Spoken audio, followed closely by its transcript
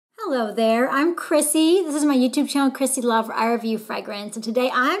Hello there, I'm Chrissy. This is my YouTube channel, Chrissy Love, where I review fragrance. And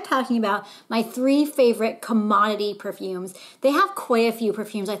today I'm talking about my 3 favorite commodity perfumes. They have quite a few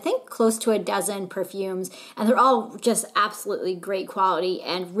perfumes, I think close to a dozen perfumes, and they're all just absolutely great quality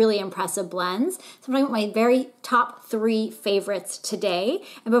and really impressive blends. So I'm talking about my very top 3 favorites today.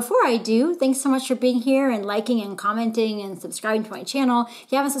 And before I do, thanks so much for being here and liking and commenting and subscribing to my channel.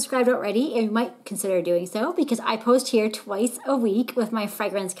 If you haven't subscribed already, you might consider doing so because I post here twice a week with my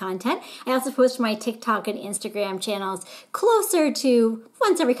fragrance content. I also post my TikTok and Instagram channels closer to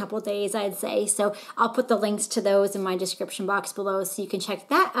once every couple of days, I'd say. So I'll put the links to those in my description box below so you can check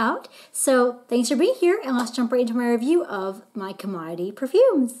that out. So thanks for being here, and let's jump right into my review of my commodity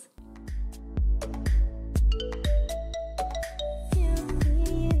perfumes.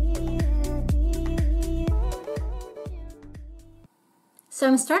 So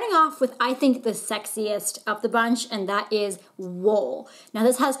I'm starting off with, I think, the sexiest of the bunch, and that is Wool. Now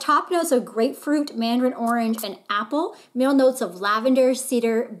this has top notes of grapefruit, mandarin orange, and apple, middle notes of lavender,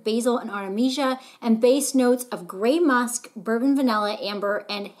 cedar, basil, and artemisia, and base notes of gray musk, bourbon vanilla, amber,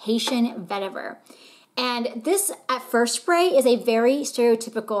 and Haitian vetiver. And this, at first spray, is a very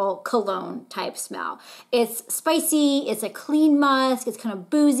stereotypical cologne type smell. It's spicy, it's a clean musk, it's kind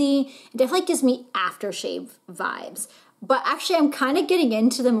of boozy. It definitely gives me aftershave vibes. But actually, I'm kind of getting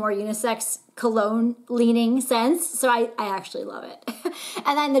into the more unisex cologne leaning sense, so I actually love it.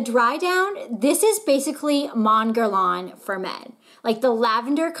 And then the dry down, this is basically Mon Guerlain for men. Like the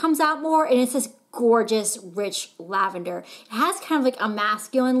lavender comes out more, and it's this gorgeous, rich lavender. It has kind of like a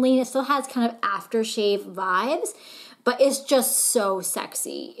masculine lean. It still has kind of aftershave vibes, but it's just so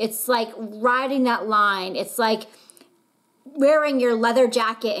sexy. It's like riding that line. It's like wearing your leather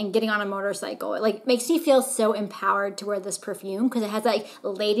jacket and getting on a motorcycle. It like makes you feel so empowered to wear this perfume because it has like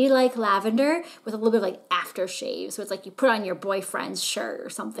ladylike lavender with a little bit of like aftershave. So it's like you put on your boyfriend's shirt or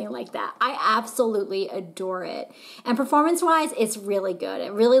something like that. I absolutely adore it. And performance-wise, it's really good.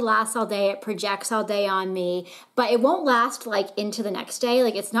 It really lasts all day. It projects all day on me, but it won't last like into the next day.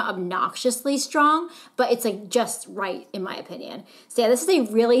 Like it's not obnoxiously strong, but it's like just right in my opinion. So yeah, this is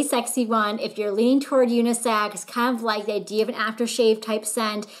a really sexy one. If you're leaning toward unisex, it's kind of like the idea of an aftershave type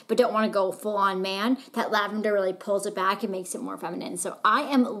scent, but don't want to go full on man, that lavender really pulls it back and makes it more feminine. So I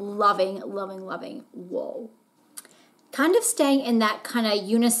am loving, loving, loving Wool. Kind of staying in that kind of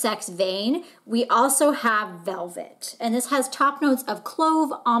unisex vein, we also have Velvet. And this has top notes of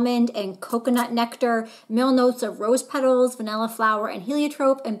clove, almond, and coconut nectar, middle notes of rose petals, vanilla flower, and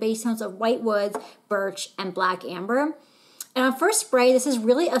heliotrope, and base notes of white woods, birch, and black amber. And on first spray, this is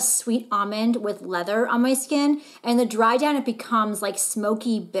really a sweet almond with leather on my skin. And the dry down, it becomes like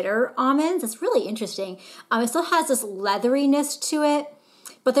smoky, bitter almonds. It's really interesting. It still has this leatheriness to it,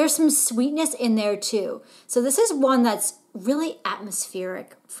 but there's some sweetness in there too. So this is one that's really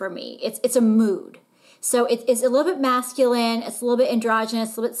atmospheric for me. It's a mood. So it's a little bit masculine, it's a little bit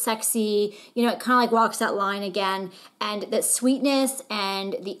androgynous, a little bit sexy. You know, it kind of like walks that line again. And that sweetness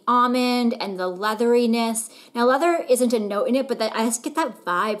and the almond and the leatheriness. Now, leather isn't a note in it, but I just get that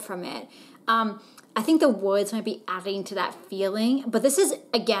vibe from it. I think the woods might be adding to that feeling. But this is,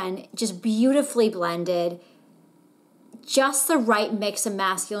 again, just beautifully blended. Just the right mix of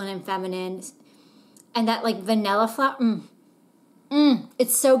masculine and feminine. And that like vanilla flower,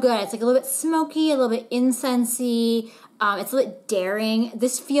 it's so good. It's like a little bit smoky, a little bit incensey. It's a little bit daring.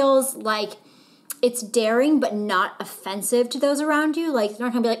 This feels like it's daring but not offensive to those around you. Like, they're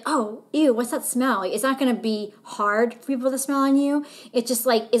not gonna be like, oh, ew, what's that smell? Like, it's not gonna be hard for people to smell on you. It just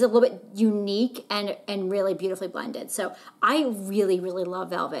like is a little bit unique and really beautifully blended. So I really, really love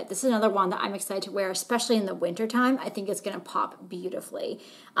Velvet. This is another one that I'm excited to wear, especially in the wintertime. I think it's gonna pop beautifully.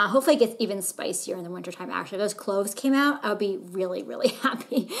 Hopefully it gets even spicier in the wintertime. Actually, if those cloves came out, I would be really, really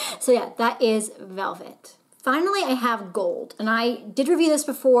happy. So yeah, that is Velvet. Finally, I have Gold, and I did review this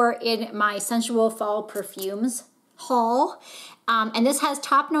before in my Sensual Fall Perfumes haul, and this has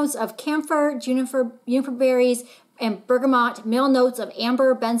top notes of camphor, juniper berries, and bergamot, middle notes of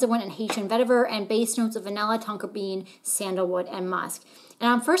amber, benzoin, and Haitian vetiver, and base notes of vanilla, tonka bean, sandalwood, and musk.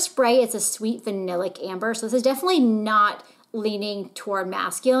 And on first spray, it's a sweet vanillic amber, so this is definitely not leaning toward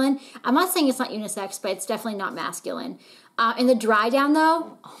masculine. I'm not saying it's not unisex, but it's definitely not masculine. In the dry down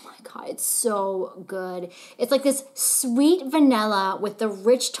though, oh my God, it's so good. It's like this sweet vanilla with the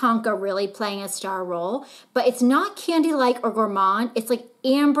rich tonka really playing a star role, but it's not candy-like or gourmand. It's like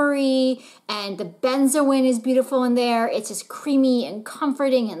ambery, and the benzoin is beautiful in there. It's just creamy and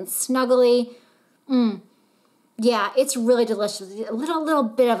comforting and snuggly. Yeah, it's really delicious. A little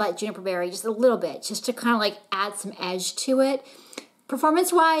bit of like juniper berry, just a little bit, just to kind of like add some edge to it.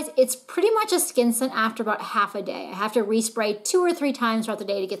 Performance-wise, it's pretty much a skin scent after about half a day. I have to respray 2 or 3 times throughout the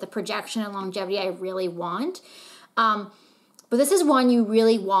day to get the projection and longevity I really want. But this is one you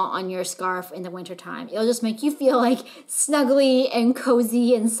really want on your scarf in the wintertime. It'll just make you feel like snuggly and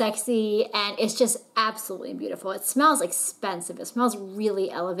cozy and sexy, and it's just absolutely beautiful. It smells expensive. It smells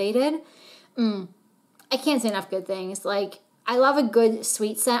really elevated. I can't say enough good things. Like, I love a good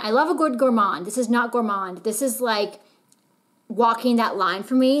sweet scent. I love a good gourmand. This is not gourmand. This is like walking that line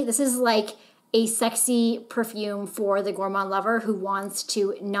for me. This is like a sexy perfume for the gourmand lover who wants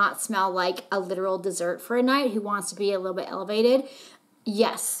to not smell like a literal dessert for a night, who wants to be a little bit elevated.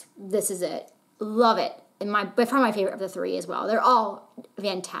 Yes, this is it. Love it. And by far my favorite of the 3 as well. They're all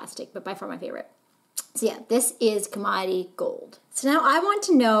fantastic, but by far my favorite. So yeah, this is Commodity Gold. So now I want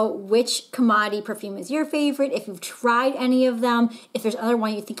to know which Commodity perfume is your favorite, if you've tried any of them, if there's another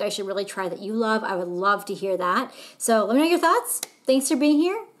one you think I should really try that you love. I would love to hear that. So let me know your thoughts. Thanks for being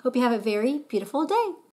here. Hope you have a very beautiful day.